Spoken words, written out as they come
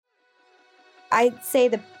I'd say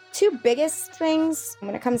the two biggest things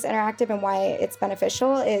when it comes to interactive and why it's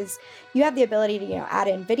beneficial is you have the ability to, add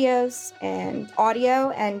in videos and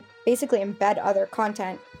audio and basically embed other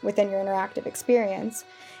content within your interactive experience.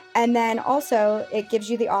 And then also it gives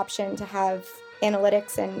you the option to have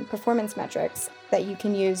analytics and performance metrics that you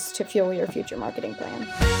can use to fuel your future marketing plan.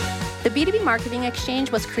 The B2B Marketing Exchange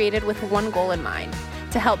was created with one goal in mind,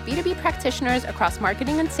 to help B2B practitioners across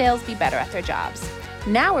marketing and sales be better at their jobs.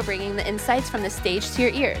 Now we're bringing the insights from the stage to your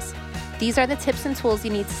ears. These are the tips and tools you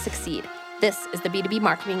need to succeed. This is the B2B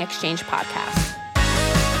Marketing Exchange podcast.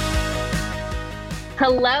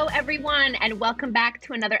 Hello, everyone, and welcome back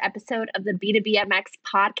to another episode of the B2BMX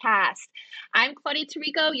podcast. I'm Claudia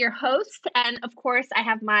Tarico, your host, and of course, I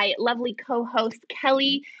have my lovely co-host,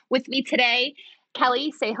 Kelly, with me today.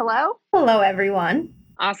 Kelly, say hello. Hello, everyone.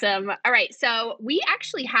 Awesome. All right. So we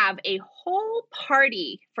actually have a whole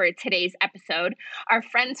party for today's episode. Our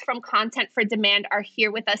friends from Content for Demand are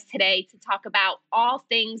here with us today to talk about all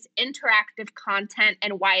things interactive content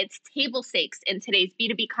and why it's table stakes in today's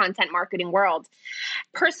B2B content marketing world.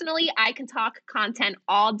 Personally, I can talk content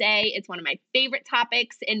all day. It's one of my favorite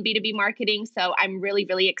topics in B2B marketing. So I'm really,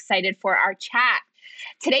 really excited for our chat.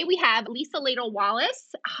 Today we have Lisa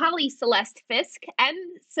Ladle-Wallace, Holly Celeste Fisk, and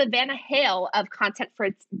Savannah Hale of Content for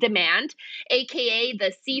Demand, aka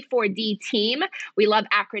the C4D team. We love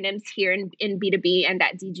acronyms here in B2B and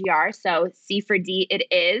at DGR, so C4D it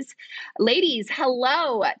is. Ladies,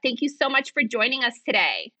 hello. Thank you so much for joining us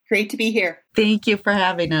today. Great to be here. Thank you for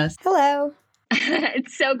having us. Hello.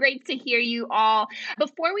 It's so great to hear you all.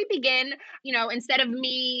 Before we begin, instead of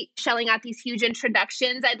me shelling out these huge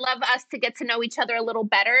introductions, I'd love us to get to know each other a little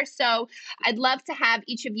better. So I'd love to have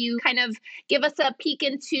each of you kind of give us a peek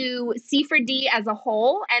into C4D as a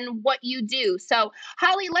whole and what you do. So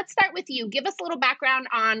Holly, let's start with you. Give us a little background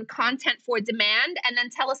on Content for Demand and then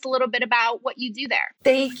tell us a little bit about what you do there.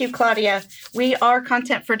 Thank you, Claudia. We are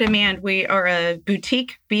Content for Demand. We are a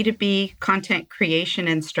boutique B2B content creation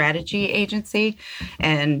and strategy agency.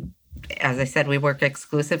 And as I said, we work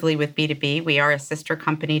exclusively with B2B. We are a sister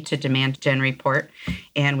company to Demand Gen Report,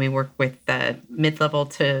 and we work with mid-level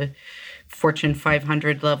to Fortune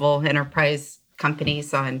 500 level enterprise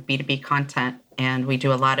companies on B2B content. And we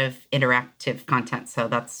do a lot of interactive content. So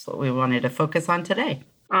that's what we wanted to focus on today.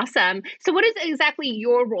 Awesome. So what is exactly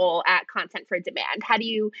your role at Content for Demand? How do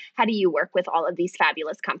you work with all of these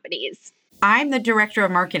fabulous companies? I'm the director of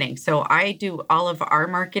marketing, so I do all of our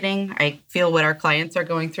marketing. I feel what our clients are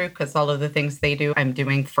going through because all of the things they do, I'm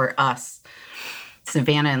doing for us.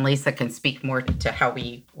 Savannah and Lisa can speak more to how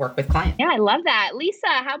we work with clients. Yeah, I love that. Lisa,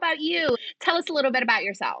 how about you? Tell us a little bit about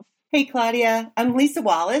yourself. Hey, Claudia. I'm Lisa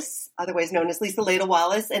Wallace, otherwise known as Lisa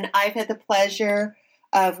Ladle-Wallace, and I've had the pleasure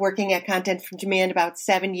of working at Content for Demand about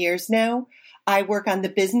 7 years now. I work on the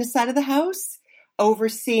business side of the house,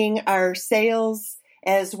 overseeing our sales,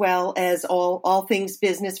 as well as all things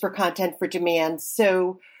business for Content for Demand.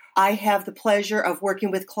 So I have the pleasure of working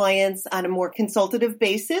with clients on a more consultative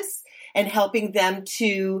basis and helping them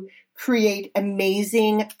to create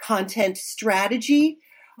amazing content strategy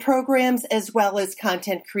programs as well as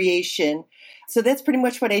content creation. So that's pretty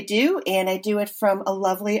much what I do, and I do it from a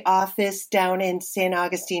lovely office down in San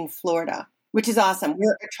Augustine, Florida, which is awesome.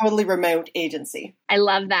 We're a totally remote agency. I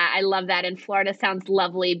love that. I love that. And Florida sounds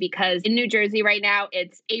lovely because in New Jersey right now,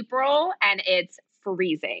 it's April and it's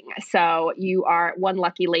freezing. So you are one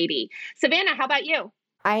lucky lady. Savannah, how about you?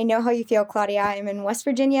 I know how you feel, Claudia. I'm in West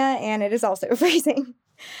Virginia, and it is also freezing.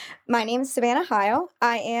 My name is Savannah Hale.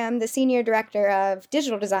 I am the Senior Director of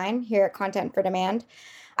Digital Design here at Content for Demand.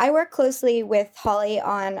 I work closely with Holly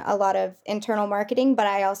on a lot of internal marketing, but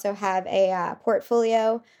I also have a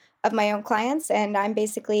portfolio of my own clients, and I'm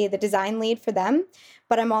basically the design lead for them,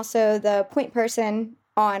 but I'm also the point person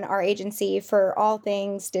on our agency for all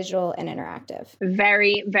things digital and interactive.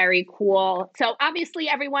 Very, very cool. So obviously,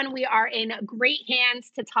 everyone, we are in great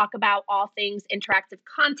hands to talk about all things interactive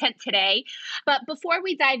content today. But before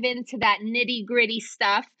we dive into that nitty gritty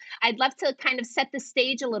stuff, I'd love to kind of set the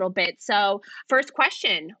stage a little bit. So first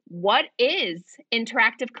question, what is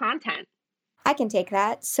interactive content? I can take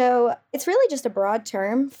that. So it's really just a broad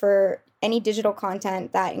term for any digital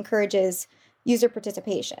content that encourages user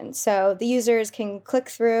participation. So the users can click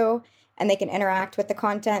through and they can interact with the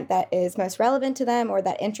content that is most relevant to them or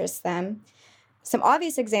that interests them. Some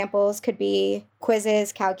obvious examples could be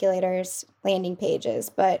quizzes, calculators, landing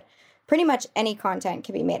pages, but pretty much any content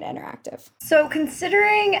can be made interactive. So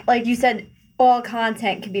considering, like you said, all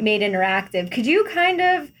content can be made interactive, could you kind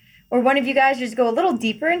of or one of you guys just go a little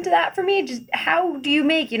deeper into that for me? Just how do you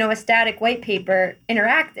make, a static white paper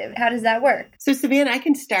interactive? How does that work? So Savannah, I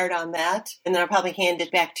can start on that, and then I'll probably hand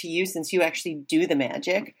it back to you since you actually do the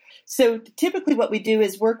magic. So typically what we do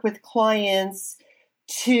is work with clients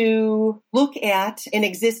to look at an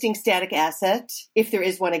existing static asset, if there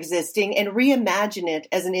is one existing, and reimagine it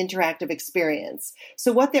as an interactive experience.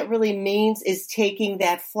 So what that really means is taking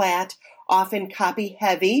that flat, often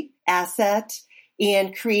copy-heavy asset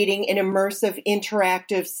and creating an immersive,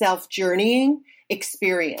 interactive, self-journeying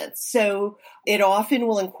experience. So it often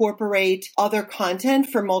will incorporate other content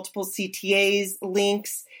for multiple CTAs,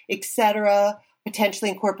 links, etc., potentially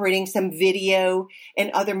incorporating some video and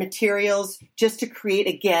other materials just to create,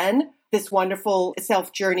 again, this wonderful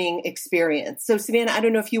self-journeying experience. So Savannah, I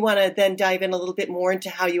don't know if you want to then dive in a little bit more into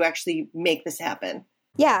how you actually make this happen.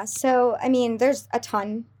 Yeah, so there's a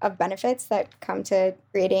ton of benefits that come to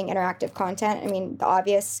creating interactive content. The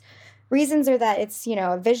obvious reasons are that it's,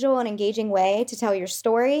 a visual and engaging way to tell your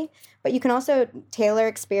story, but you can also tailor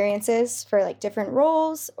experiences for like different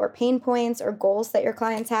roles or pain points or goals that your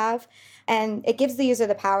clients have. And it gives the user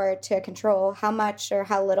the power to control how much or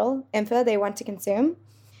how little info they want to consume.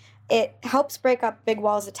 It helps break up big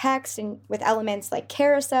walls of text and with elements like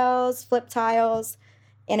carousels, flip tiles,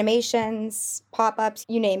 animations, pop-ups,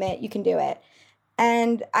 you name it, you can do it.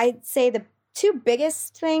 And I'd say the two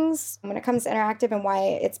biggest things when it comes to interactive and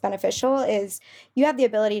why it's beneficial is you have the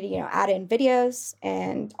ability to, add in videos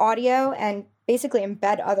and audio and basically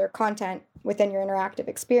embed other content within your interactive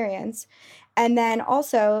experience. And then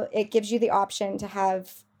also it gives you the option to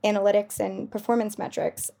have analytics and performance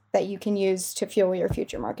metrics that you can use to fuel your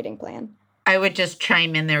future marketing plan. I would just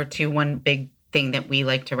chime in there too. One big thing that we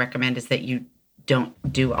like to recommend is that you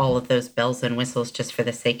don't do all of those bells and whistles just for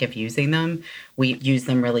the sake of using them. We use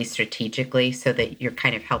them really strategically so that you're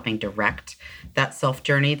kind of helping direct that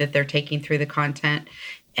self-journey that they're taking through the content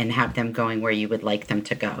and have them going where you would like them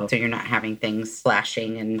to go. So you're not having things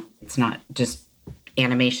flashing and it's not just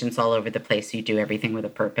animations all over the place. You do everything with a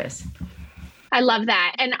purpose. I love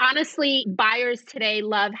that. And honestly, buyers today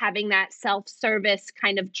love having that self-service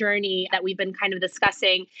kind of journey that we've been kind of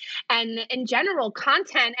discussing. And in general,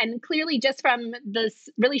 content, and clearly just from this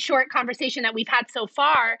really short conversation that we've had so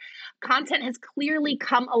far, content has clearly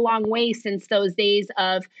come a long way since those days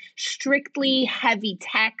of strictly heavy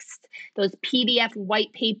text, those PDF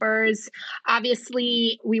white papers.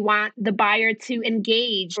 Obviously, we want the buyer to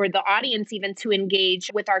engage, or the audience even to engage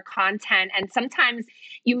with our content. And sometimes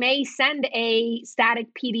you may send a static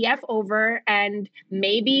PDF over and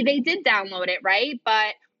maybe they did download it, right?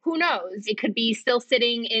 But who knows? It could be still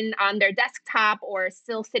sitting on their desktop or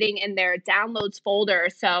still sitting in their downloads folder.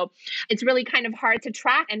 So it's really kind of hard to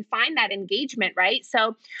track and find that engagement, right?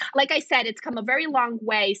 So like I said, it's come a very long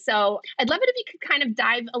way. So I'd love it if you could kind of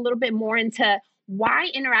dive a little bit more into why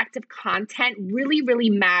interactive content really, really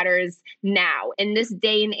matters now in this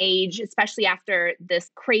day and age, especially after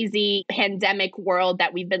this crazy pandemic world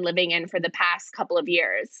that we've been living in for the past couple of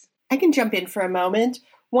years. I can jump in for a moment.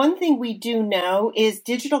 One thing we do know is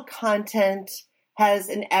digital content has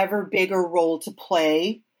an ever bigger role to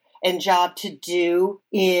play and job to do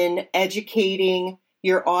in educating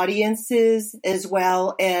your audiences, as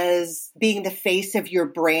well as being the face of your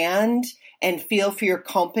brand and feel for your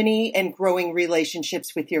company and growing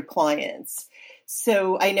relationships with your clients.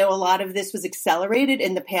 So I know a lot of this was accelerated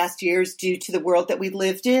in the past years due to the world that we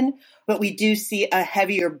lived in, but we do see a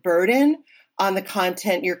heavier burden on the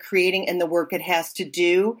content you're creating and the work it has to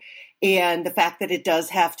do, and the fact that it does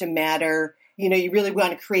have to matter. You really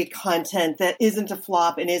want to create content that isn't a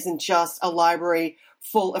flop and isn't just a library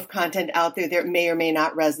full of content out there that may or may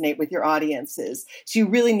not resonate with your audiences. So you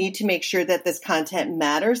really need to make sure that this content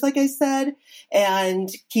matters, like I said, and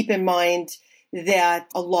keep in mind that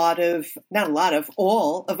all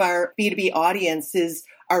of our B2B audiences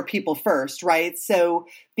are people first, right? So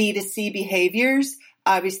B2C behaviors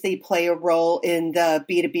obviously play a role in the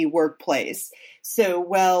B2B workplace. So,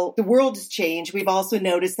 well, the world has changed. We've also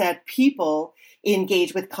noticed that people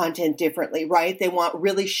engage with content differently, right? They want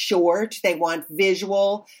really short, they want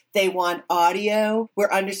visual, they want audio.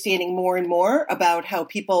 We're understanding more and more about how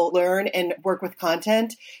people learn and work with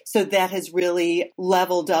content. So that has really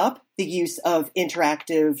leveled up the use of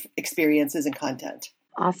interactive experiences and content.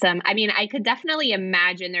 Awesome. I could definitely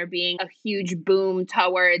imagine there being a huge boom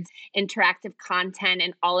towards interactive content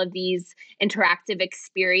and all of these interactive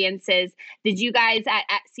experiences. Did you guys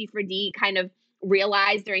at C4D kind of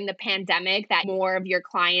realize during the pandemic that more of your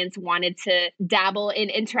clients wanted to dabble in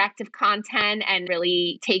interactive content and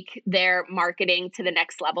really take their marketing to the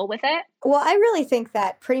next level with it? Well, I really think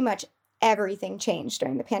that pretty much everything changed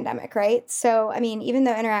during the pandemic, right? So, I mean, even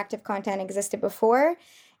though interactive content existed before,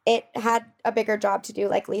 it had a bigger job to do,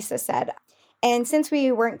 like Lisa said. And since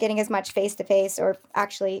we weren't getting as much face-to-face or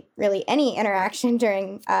actually really any interaction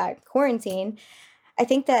during quarantine, I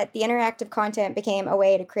think that the interactive content became a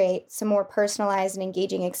way to create some more personalized and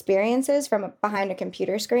engaging experiences from behind a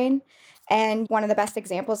computer screen. And one of the best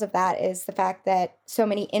examples of that is the fact that so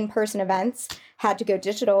many in-person events had to go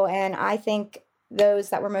digital. And I think those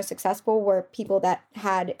that were most successful were people that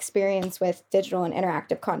had experience with digital and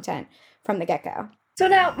interactive content from the get-go. So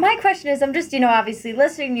now my question is, I'm just, obviously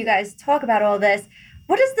listening to you guys talk about all this.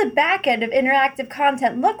 What does the back end of interactive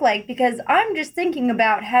content look like? Because I'm just thinking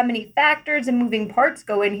about how many factors and moving parts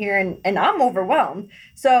go in here, and I'm overwhelmed.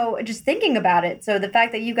 So just thinking about it. So the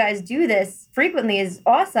fact that you guys do this frequently is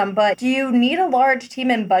awesome, but do you need a large team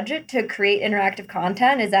and budget to create interactive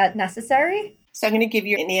content? Is that necessary? So I'm going to give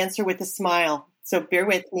you an answer with a smile. So bear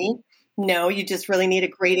with me. No, you just really need a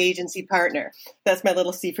great agency partner. That's my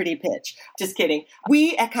little C4D pitch. Just kidding.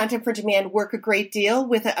 We at Content for Demand work a great deal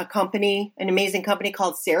with a company, an amazing company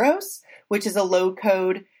called Seros, which is a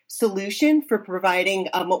low-code solution for providing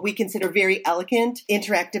what we consider very elegant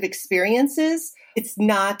interactive experiences. It's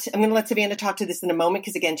not, I'm going to let Savannah talk to this in a moment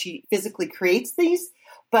because, again, she physically creates these,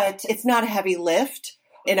 but it's not a heavy lift.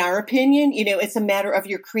 In our opinion, it's a matter of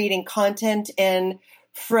you're creating content, and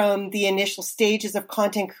from the initial stages of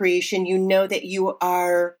content creation, you know that you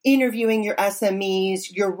are interviewing your SMEs,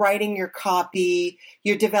 you're writing your copy,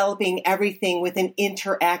 you're developing everything with an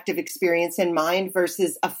interactive experience in mind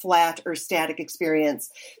versus a flat or static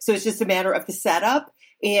experience. So it's just a matter of the setup,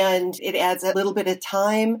 and it adds a little bit of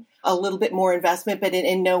time, a little bit more investment, but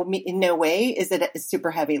in no way is it a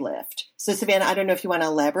super heavy lift. So Savannah, I don't know if you want to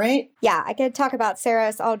elaborate. Yeah, I could talk about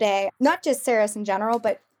Seros all day. Not just Seros in general,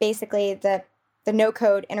 but basically the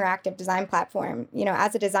no-code interactive design platform.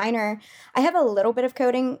 As a designer, I have a little bit of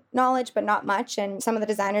coding knowledge, but not much. And some of the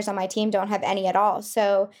designers on my team don't have any at all.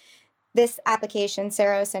 So this application,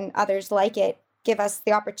 Seros and others like it, give us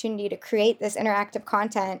the opportunity to create this interactive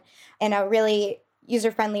content in a really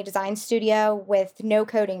user-friendly design studio with no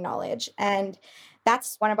coding knowledge. And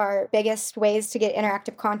that's one of our biggest ways to get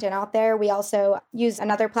interactive content out there. We also use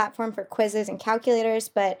another platform for quizzes and calculators,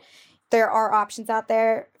 but there are options out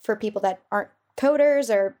there for people that aren't coders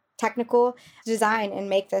or technical design and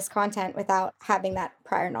make this content without having that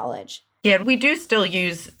prior knowledge. Yeah, we do still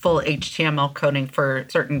use full HTML coding for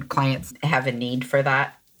certain clients have a need for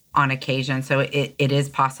that on occasion. So it is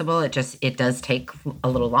possible. It does take a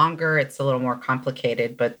little longer. It's a little more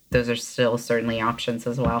complicated, but those are still certainly options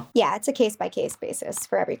as well. Yeah, it's a case-by-case basis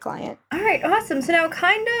for every client. All right, awesome. So now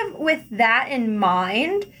kind of with that in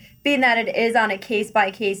mind, being that it is on a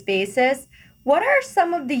case-by-case basis, what are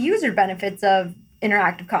some of the user benefits of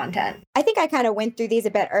interactive content? I think I kind of went through these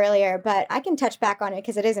a bit earlier, but I can touch back on it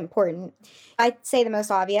because it is important. I'd say the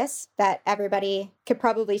most obvious that everybody could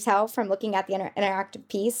probably tell from looking at the interactive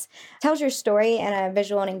piece tells your story in a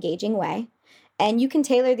visual and engaging way. And you can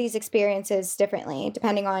tailor these experiences differently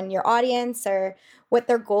depending on your audience or what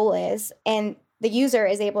their goal is. And the user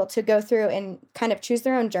is able to go through and kind of choose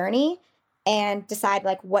their own journey and decide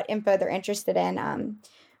what info they're interested in.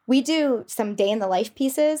 We do some day in the life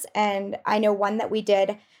pieces, and I know one that we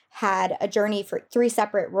did had a journey for 3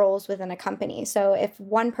 separate roles within a company. So if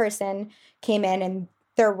one person came in and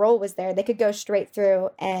their role was there, they could go straight through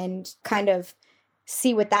and kind of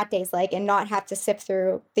see what that day's like and not have to sift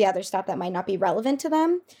through the other stuff that might not be relevant to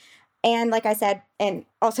them. And like I said, and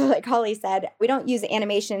also like Holly said, we don't use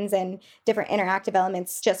animations and different interactive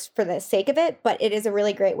elements just for the sake of it, but it is a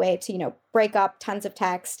really great way to, break up tons of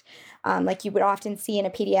text like you would often see in a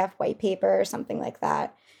PDF white paper or something like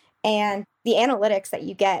that. And the analytics that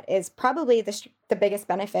you get is probably the biggest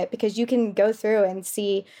benefit because you can go through and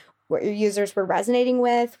see what your users were resonating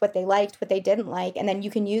with, what they liked, what they didn't like, and then you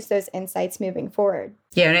can use those insights moving forward.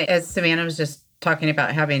 Yeah, and as Savannah was just talking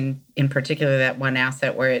about having in particular that one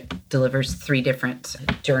asset where it delivers 3 different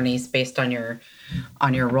journeys based on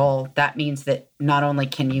your role, that means that not only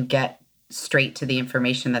can you get straight to the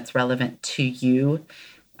information that's relevant to you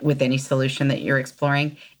with any solution that you're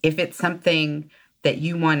exploring, if it's something that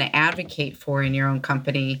you want to advocate for in your own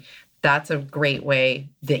company, that's a great way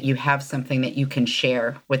that you have something that you can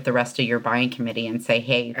share with the rest of your buying committee and say,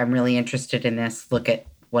 hey, I'm really interested in this. Look at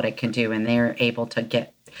what it can do. And they're able to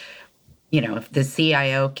get, if the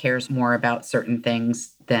CIO cares more about certain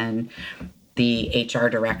things than the HR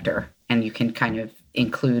director, and you can kind of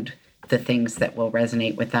include the things that will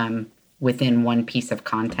resonate with them within one piece of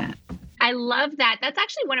content. I love that. That's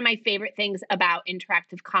actually one of my favorite things about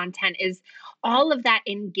interactive content is all of that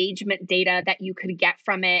engagement data that you could get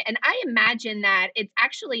from it. And I imagine that it's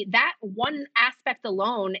actually that one aspect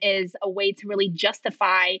alone is a way to really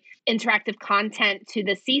justify interactive content to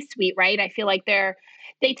the C-suite, right? I feel like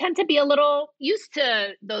they tend to be a little used to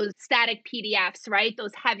those static PDFs, right?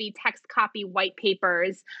 Those heavy text copy white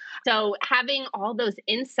papers. So having all those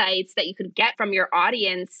insights that you could get from your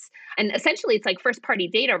audience, and essentially it's like first party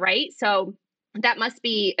data, right? So that must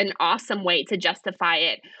be an awesome way to justify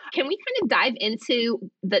it. Can we kind of dive into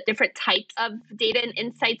the different types of data and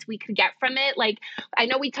insights we could get from it? Like, I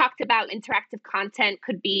know we talked about interactive content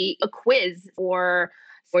could be a quiz or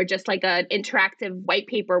just like an interactive white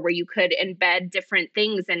paper where you could embed different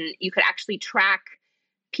things and you could actually track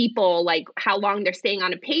people, like how long they're staying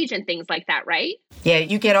on a page and things like that, right? Yeah,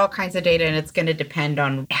 you get all kinds of data, and it's going to depend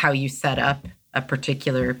on how you set up a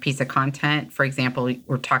particular piece of content. For example,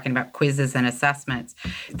 we're talking about quizzes and assessments.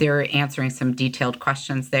 They're answering some detailed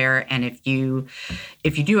questions there. And if you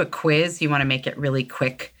do a quiz, you want to make it really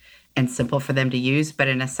quick and simple for them to use. But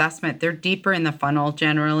an assessment, they're deeper in the funnel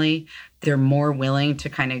generally. They're more willing to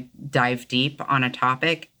kind of dive deep on a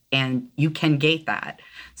topic, and you can gate that.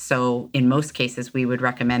 So in most cases, we would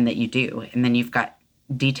recommend that you do. And then you've got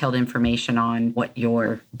detailed information on what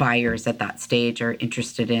your buyers at that stage are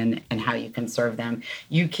interested in and how you can serve them.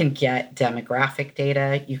 You can get demographic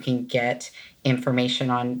data. You can get information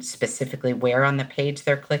on specifically where on the page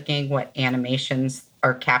they're clicking, what animations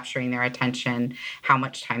are capturing their attention, how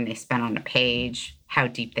much time they spent on a page, how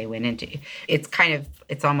deep they went into.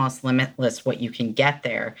 It's almost limitless what you can get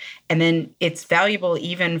there. And then it's valuable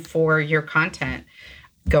even for your content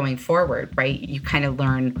going forward, right? You kind of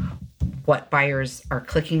learn what buyers are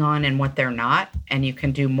clicking on and what they're not, and you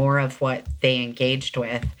can do more of what they engaged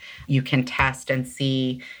with. You can test and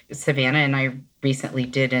see. Savannah and I recently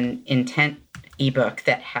did an intent ebook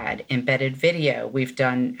that had embedded video. We've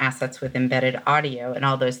done assets with embedded audio and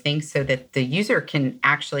all those things so that the user can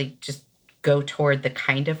actually just go toward the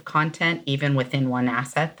kind of content even within one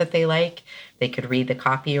asset that they like. They could read the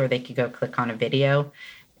copy or they could go click on a video,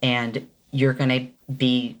 and you're going to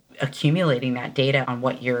be accumulating that data on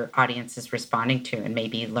what your audience is responding to and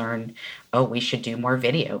maybe learn, oh, we should do more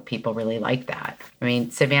video. People really like that. I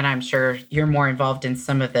mean, Savannah, I'm sure you're more involved in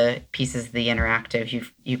some of the pieces of the interactive.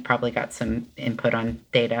 You've probably got some input on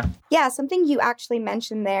data. Yeah, something you actually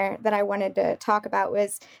mentioned there that I wanted to talk about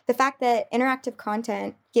was the fact that interactive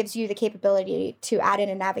content gives you the capability to add in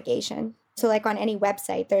a navigation. So like on any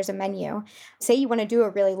website, there's a menu. Say you want to do a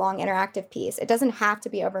really long interactive piece. It doesn't have to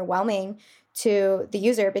be overwhelming to the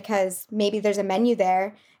user because maybe there's a menu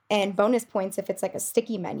there and bonus points if it's like a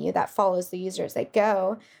sticky menu that follows the user as they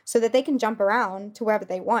go so that they can jump around to wherever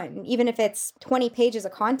they want. And even if it's 20 pages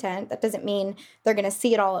of content, that doesn't mean they're going to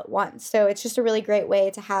see it all at once. So it's just a really great way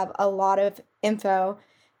to have a lot of info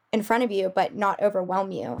in front of you, but not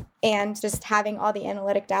overwhelm you. And just having all the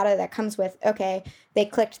analytic data that comes with, okay, they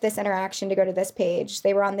clicked this interaction to go to this page.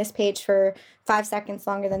 They were on this page for 5 seconds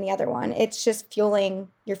longer than the other one. It's just fueling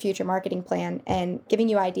your future marketing plan and giving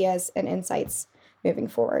you ideas and insights moving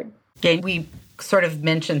forward. Yeah, we sort of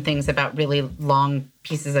mentioned things about really long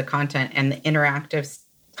pieces of content, and the interactive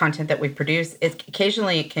content that we produce is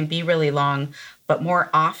occasionally it can be really long, but more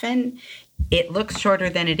often it looks shorter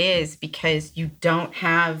than it is because you don't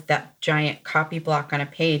have that giant copy block on a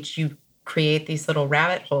page. You create these little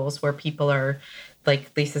rabbit holes where people are,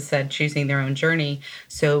 like Lisa said, choosing their own journey.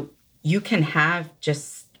 So you can have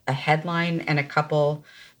just a headline and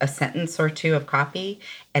a sentence or two of copy,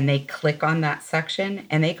 and they click on that section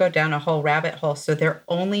and they go down a whole rabbit hole. So they're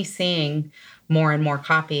only seeing more and more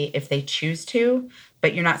copy if they choose to,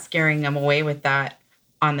 but you're not scaring them away with that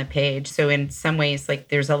on the page. So in some ways, like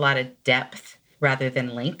there's a lot of depth rather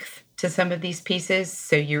than length to some of these pieces.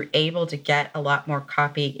 So you're able to get a lot more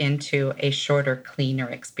copy into a shorter, cleaner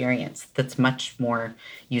experience that's much more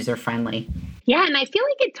user-friendly. Yeah, and I feel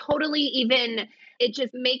like it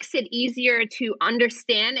just makes it easier to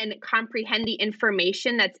understand and comprehend the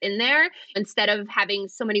information that's in there instead of having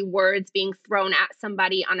so many words being thrown at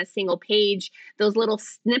somebody on a single page. Those little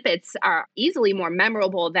snippets are easily more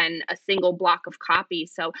memorable than a single block of copy.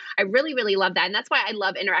 So I really, really love that. And that's why I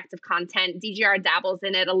love interactive content. DGR dabbles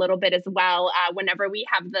in it a little bit as well whenever we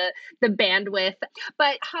have the bandwidth.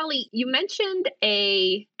 But Holly, you mentioned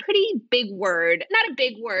a pretty big word, not a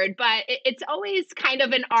big word, but it's always kind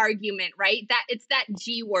of an argument, right? That it's that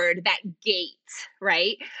G word, that gate,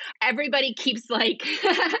 right? Everybody keeps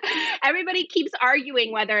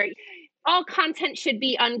arguing whether all content should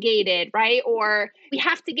be ungated, right? Or we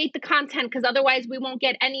have to gate the content because otherwise we won't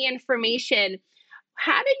get any information.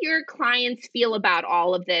 How do your clients feel about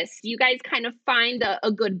all of this? Do you guys kind of find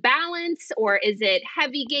a good balance, or is it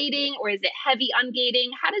heavy gating, or is it heavy ungating?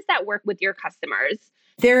 How does that work with your customers?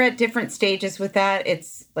 They're at different stages with that.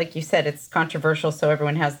 It's like you said, it's controversial, so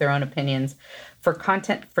everyone has their own opinions. For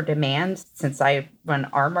content for demand, since I run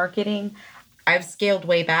our marketing, I've scaled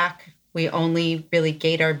way back. We only really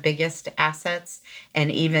gate our biggest assets.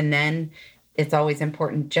 And even then, it's always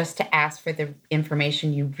important just to ask for the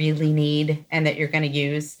information you really need and that you're going to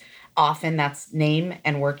use. Often that's name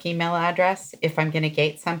and work email address if I'm going to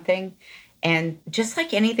gate something. And just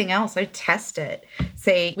like anything else, I test it.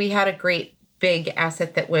 Say we had a great big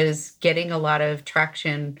asset that was getting a lot of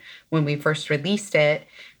traction when we first released it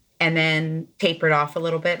and then tapered off a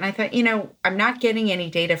little bit. And I thought, I'm not getting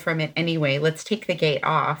any data from it anyway. Let's take the gate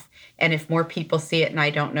off. And if more people see it and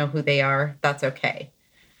I don't know who they are, that's okay.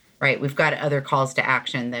 Right. We've got other calls to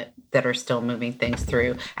action that are still moving things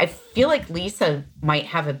through. I feel like Lisa might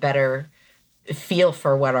have a better feel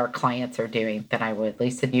for what our clients are doing than I would.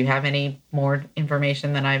 Lisa, do you have any more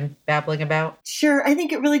information than I'm babbling about? Sure. I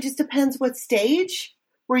think it really just depends what stage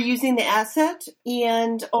we're using the asset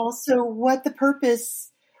and also what the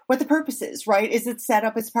purpose is, right? Is it set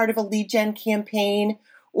up as part of a lead gen campaign,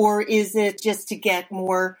 or is it just to get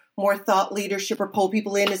more thought leadership or pull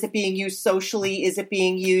people in? Is it being used socially? Is it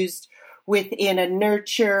being used within a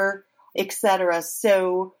nurture, etc.?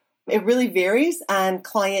 So it really varies on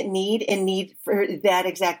client need and need for that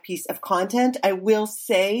exact piece of content. I will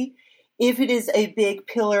say, if it is a big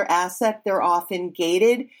pillar asset, they're often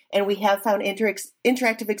gated, and we have found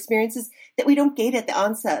interactive experiences that we don't gate at the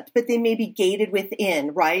onset, but they may be gated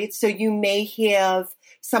within, right? So you may have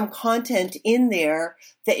some content in there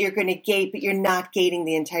that you're going to gate, but you're not gating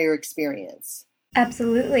the entire experience.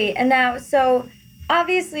 Absolutely. And now, so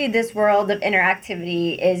obviously this world of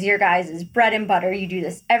interactivity is your guys' bread and butter. You do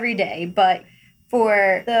this every day, but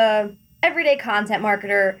for the everyday content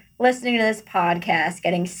marketer listening to this podcast,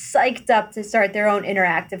 getting psyched up to start their own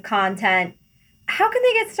interactive content, how can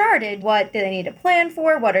they get started? What do they need to plan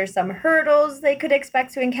for? What are some hurdles they could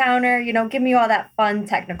expect to encounter? Give me all that fun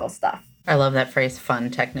technical stuff. I love that phrase,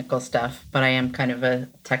 fun technical stuff, but I am kind of a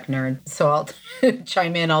tech nerd, so I'll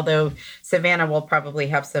chime in, although Savannah will probably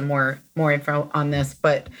have some more info on this,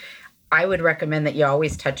 but I would recommend that you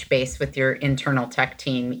always touch base with your internal tech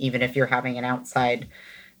team, even if you're having an outside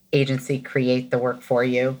agency create the work for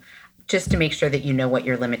you, just to make sure that you know what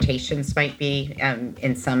your limitations might be.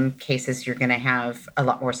 In some cases, you're going to have a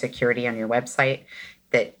lot more security on your website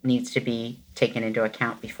that needs to be taken into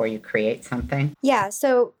account before you create something. Yeah,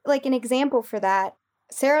 so like an example for that,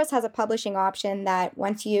 Sarah's has a publishing option that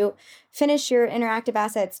once you finish your interactive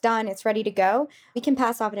assets done, it's ready to go. We can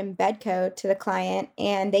pass off an embed code to the client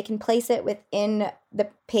and they can place it within the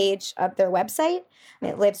page of their website.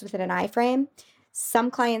 And it lives within an iframe.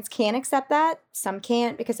 Some clients can accept that, some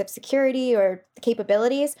can't because of security or the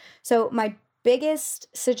capabilities. So my biggest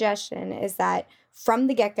suggestion is that from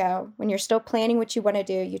the get-go, when you're still planning what you want to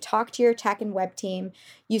do, you talk to your tech and web team,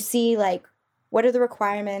 you see like, what are the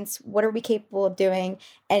requirements? What are we capable of doing?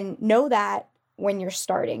 And know that when you're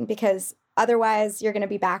starting, because otherwise you're going to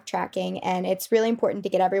be backtracking. And it's really important to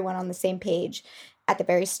get everyone on the same page at the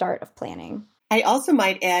very start of planning. I also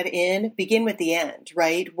might add in, begin with the end,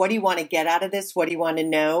 right? What do you want to get out of this? What do you want to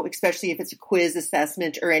know, especially if it's a quiz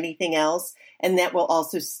assessment or anything else? And that will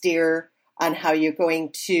also steer on how you're going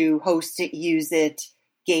to host it, use it,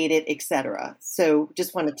 gate it, etc. So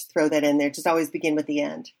just wanted to throw that in there. Just always begin with the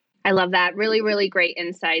end. I love that. Really, really great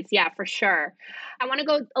insights. Yeah, for sure. I want to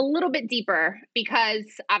go a little bit deeper because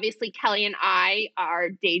obviously Kelly and I, our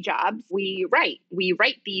day jobs, we write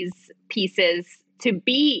these pieces to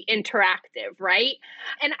be interactive, right?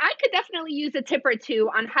 And I could definitely use a tip or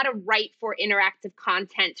two on how to write for interactive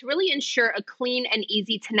content to really ensure a clean and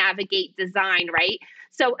easy to navigate design, right?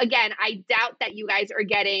 So again, I doubt that you guys are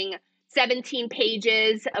getting 17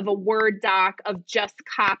 pages of a Word doc of just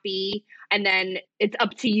copy, and then it's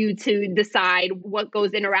up to you to decide what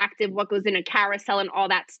goes interactive, what goes in a carousel, and all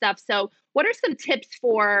that stuff. So what are some tips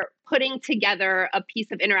for putting together a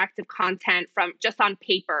piece of interactive content from just on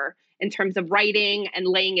paper in terms of writing and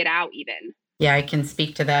laying it out even? Yeah, I can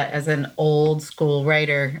speak to that as an old school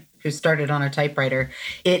writer who started on a typewriter.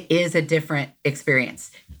 It is a different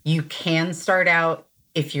experience. You can start out,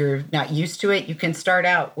 if you're not used to it, you can start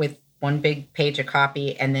out with one big page of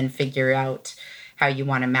copy and then figure out how you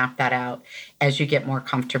want to map that out as you get more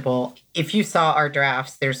comfortable. If you saw our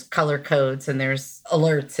drafts, there's color codes and there's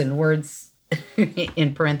alerts and words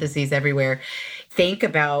in parentheses everywhere. Think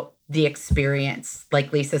about the experience.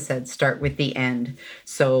 Like Lisa said, start with the end.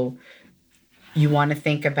 So You want to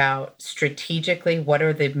think about strategically, what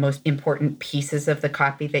are the most important pieces of the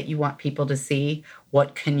copy that you want people to see?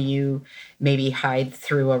 What can you maybe hide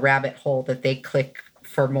through a rabbit hole that they click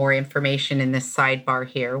for more information in this sidebar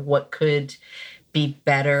here? What could be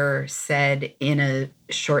better said in a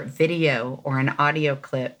short video or an audio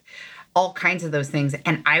clip? All kinds of those things.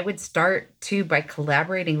 And I would start too by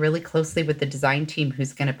collaborating really closely with the design team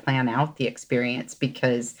who's going to plan out the experience,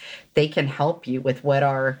 because they can help you with what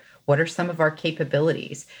are some of our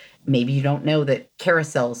capabilities. Maybe you don't know that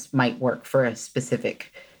carousels might work for a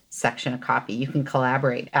specific section of copy. You can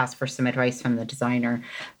collaborate, ask for some advice from the designer,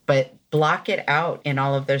 but block it out in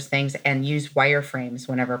all of those things and use wireframes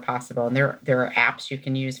whenever possible. And there are apps you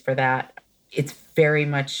can use for that. It's very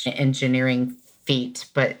much an engineering feat,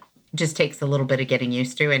 but just takes a little bit of getting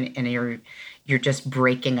used to, and you're just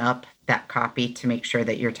breaking up that copy to make sure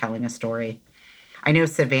that you're telling a story. I know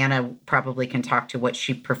Savannah probably can talk to what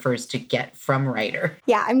she prefers to get from Writer.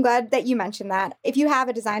 Yeah, I'm glad that you mentioned that. If you have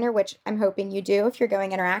a designer, which I'm hoping you do if you're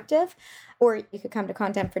going interactive, or you could come to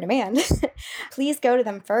Content for Demand, please go to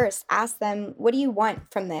them first. Ask them, what do you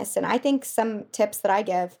want from this? And I think some tips that I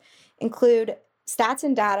give include stats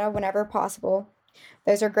and data whenever possible.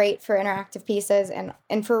 Those are great for interactive pieces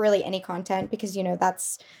and for really any content, because,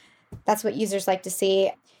 that's what users like to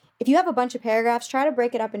see. If you have a bunch of paragraphs, try to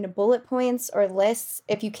break it up into bullet points or lists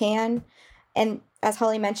if you can. And as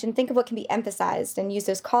Holly mentioned, think of what can be emphasized and use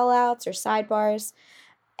those call outs or sidebars,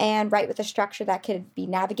 and write with a structure that could be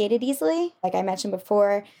navigated easily. Like I mentioned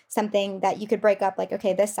before, something that you could break up like,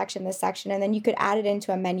 okay, this section, and then you could add it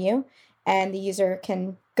into a menu and the user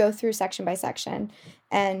can go through section by section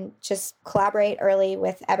and just collaborate early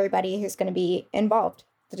with everybody who's going to be involved.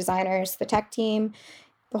 The designers, the tech team,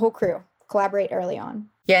 the whole crew. Collaborate early on.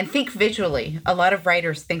 Yeah, and think visually. A lot of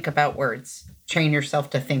writers think about words. Train yourself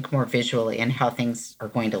to think more visually and how things are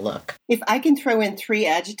going to look. If I can throw in 3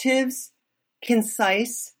 adjectives: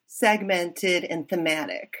 concise, segmented, and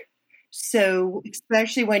thematic. So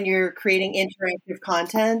especially when you're creating interactive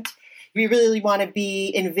content, we really want to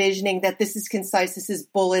be envisioning that this is concise, this is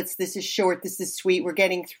bullets, this is short, this is sweet. We're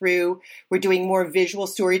getting through. We're doing more visual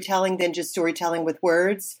storytelling than just storytelling with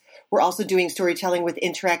words. We're also doing storytelling with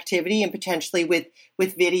interactivity and potentially with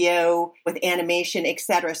video, with animation,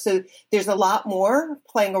 etc. So there's a lot more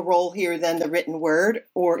playing a role here than the written word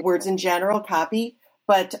or words in general, copy,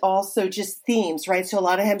 but also just themes, right? So a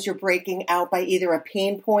lot of times you're breaking out by either a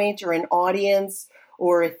pain point or an audience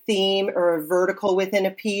or a theme or a vertical within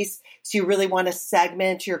a piece. So you really want to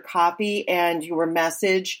segment your copy and your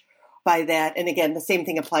message by that. And again, the same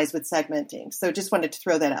thing applies with segmenting. So just wanted to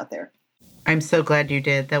throw that out there. I'm so glad you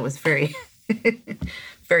did. That was very,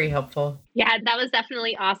 very helpful. Yeah, that was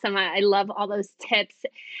definitely awesome. I love all those tips.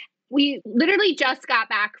 We literally just got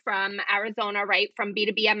back from Arizona, right, from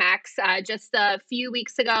B2BMX just a few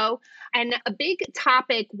weeks ago. And a big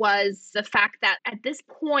topic was the fact that at this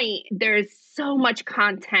point, there's so much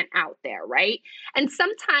content out there, right? And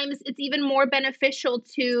sometimes it's even more beneficial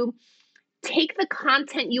to take the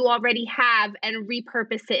content you already have and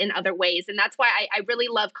repurpose it in other ways. And that's why I really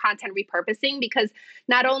love content repurposing, because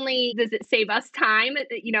not only does it save us time,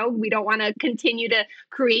 we don't want to continue to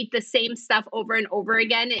create the same stuff over and over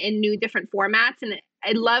again in new different formats. And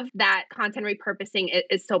I love that content repurposing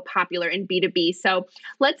is so popular in B2B. So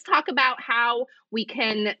let's talk about how we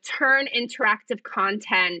can turn interactive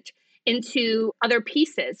content into other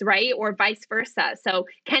pieces, right? Or vice versa. So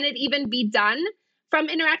can it even be done from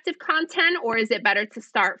interactive content, or is it better to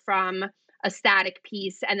start from a static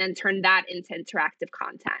piece and then turn that into interactive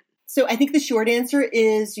content? So I think the short answer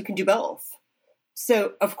is you can do both.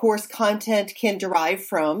 So of course, content can derive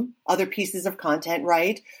from other pieces of content,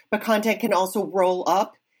 right? But content can also roll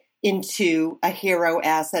up into a hero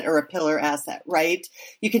asset or a pillar asset, right?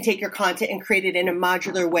 You can take your content and create it in a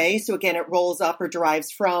modular way. So again, it rolls up or derives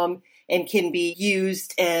from and can be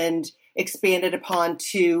used and expanded upon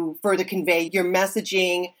to further convey your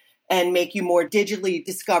messaging and make you more digitally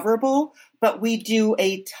discoverable. But we do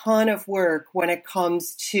a ton of work when it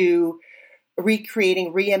comes to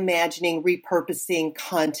recreating, reimagining, repurposing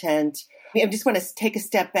content. I just want to take a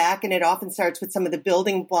step back, and it often starts with some of the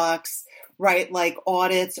building blocks, right? Like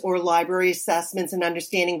audits or library assessments and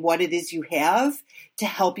understanding what it is you have to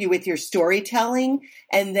help you with your storytelling,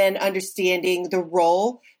 and then understanding the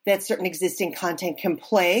role that certain existing content can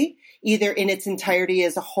play, either in its entirety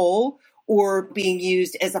as a whole or being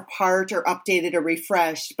used as a part or updated or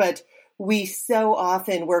refreshed. But we so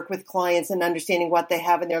often work with clients in understanding what they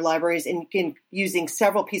have in their libraries and using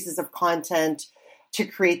several pieces of content to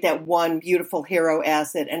create that one beautiful hero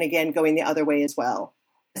asset. And again, going the other way as well.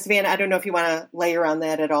 Savannah, I don't know if you want to layer on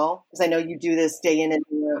that at all, because I know you do this day in and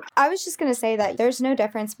day out. I was just going to say that there's no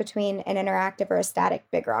difference between an interactive or a static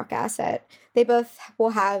Big Rock asset. They both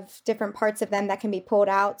will have different parts of them that can be pulled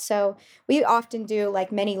out. So we often do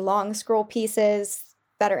like many long scroll pieces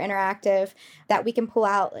that are interactive that we can pull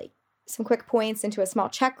out like some quick points into a small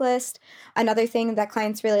checklist. Another thing that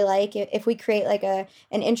clients really like, if we create like an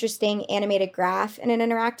interesting animated graph in an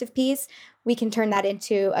interactive piece, we can turn that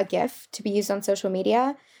into a GIF to be used on social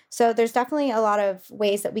media. So there's definitely a lot of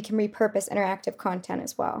ways that we can repurpose interactive content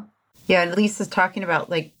as well. Yeah, and Lisa's talking about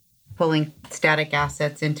like pulling static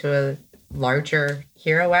assets into a larger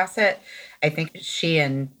hero asset. I think she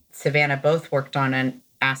and Savannah both worked on an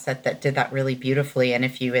asset that did that really beautifully. And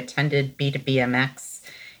if you attended B2BMX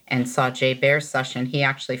and saw Jay Baer's session, he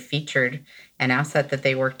actually featured an asset that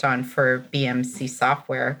they worked on for BMC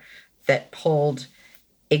software that pulled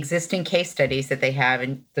existing case studies that they have,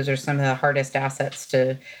 and those are some of the hardest assets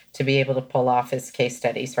to be able to pull off as case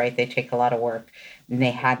studies, right? They take a lot of work, and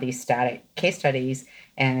they had these static case studies,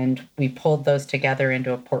 and we pulled those together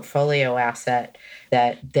into a portfolio asset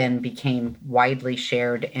that then became widely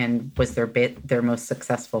shared and was their most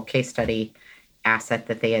successful case study asset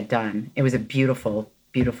that they had done. It was a beautiful,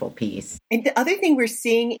 beautiful piece. And the other thing we're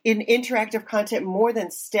seeing in interactive content more than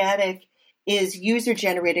static is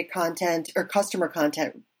user-generated content or customer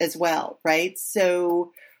content as well, right?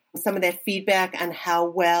 So some of that feedback on how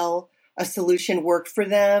well a solution worked for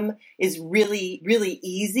them is really, really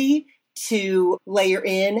easy to layer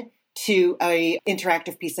in to a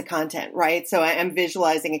interactive piece of content, right? So I'm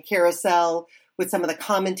visualizing a carousel with some of the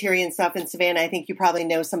commentary and stuff. And Savannah, I think you probably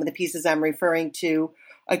know some of the pieces I'm referring to.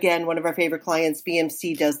 Again, one of our favorite clients,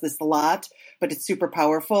 BMC, does this a lot, but it's super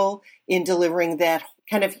powerful in delivering that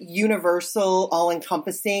kind of universal,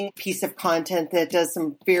 all-encompassing piece of content that does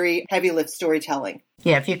some very heavy lift storytelling.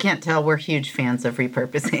 Yeah, if you can't tell, we're huge fans of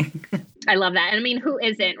repurposing. I love that. And I mean, who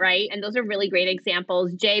isn't, right? And those are really great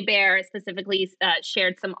examples. Jay Baer specifically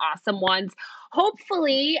shared some awesome ones.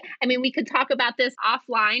 Hopefully, I mean, we could talk about this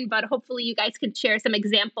offline, but hopefully you guys could share some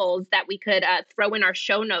examples that we could throw in our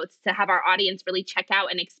show notes to have our audience really check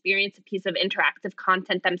out and experience a piece of interactive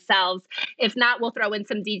content themselves. If not, we'll throw in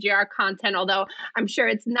some DGR content, although I'm sure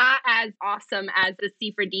it's not as awesome as the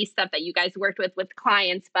C4D stuff that you guys worked with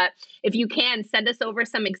clients. But if you can, send us over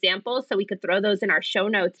some examples so we could throw those in our show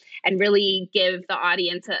notes and really give the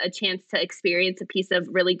audience a chance to experience a piece of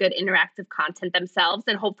really good interactive content themselves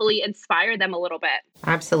and hopefully inspire them a little bit.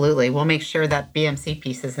 Absolutely. We'll make sure that BMC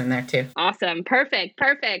piece is in there too. Awesome. Perfect.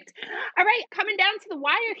 All right. Coming down to the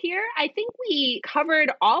wire here, I think we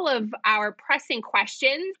covered all of our pressing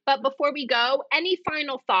questions. But before we go, any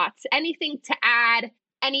final thoughts, anything to add?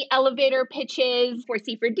 Any elevator pitches for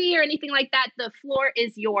C4D or anything like that? The floor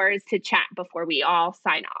is yours to chat before we all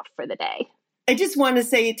sign off for the day. I just want to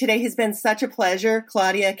say today has been such a pleasure,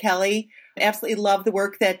 Claudia, Kelly. I absolutely love the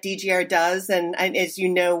work that DGR does. And as you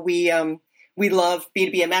know, we love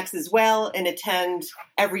B2BMX as well and attend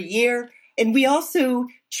every year. And we also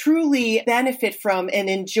truly benefit from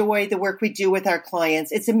and enjoy the work we do with our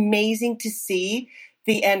clients. It's amazing to see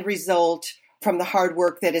the end result from the hard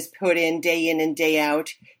work that is put in and day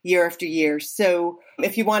out, year after year. So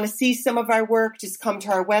if you want to see some of our work, just come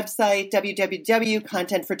to our website,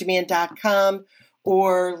 www.contentfordemand.com,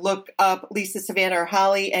 or look up Lisa, Savannah, or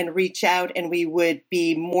Holly and reach out, and we would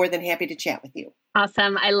be more than happy to chat with you.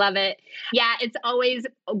 Awesome. I love it. Yeah, it's always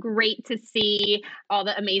great to see all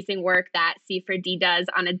the amazing work that C4D does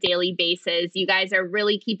on a daily basis. You guys are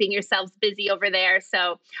really keeping yourselves busy over there.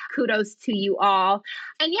 So kudos to you all.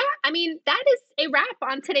 And yeah, I mean, that is a wrap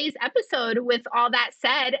on today's episode. With all that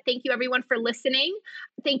said, thank you everyone for listening.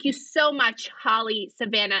 Thank you so much, Holly,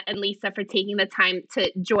 Savannah, and Lisa, for taking the time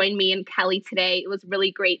to join me and Kelly today. It was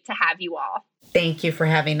really great to have you all. Thank you for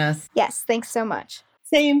having us. Yes, thanks so much.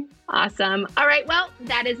 Same. Awesome. All right. Well,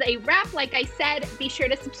 that is a wrap. Like I said, be sure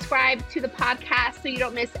to subscribe to the podcast so you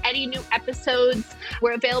don't miss any new episodes.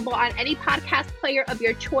 We're available on any podcast player of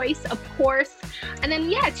your choice, of course. And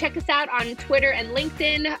then, yeah, check us out on Twitter and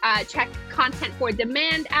LinkedIn. Check Content for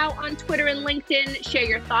Demand out on Twitter and LinkedIn. Share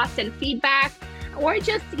your thoughts and feedback. Or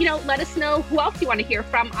just, let us know who else you want to hear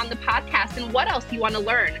from on the podcast and what else you want to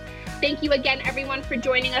learn. Thank you again, everyone, for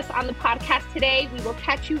joining us on the podcast today. We will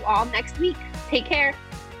catch you all next week. Take care.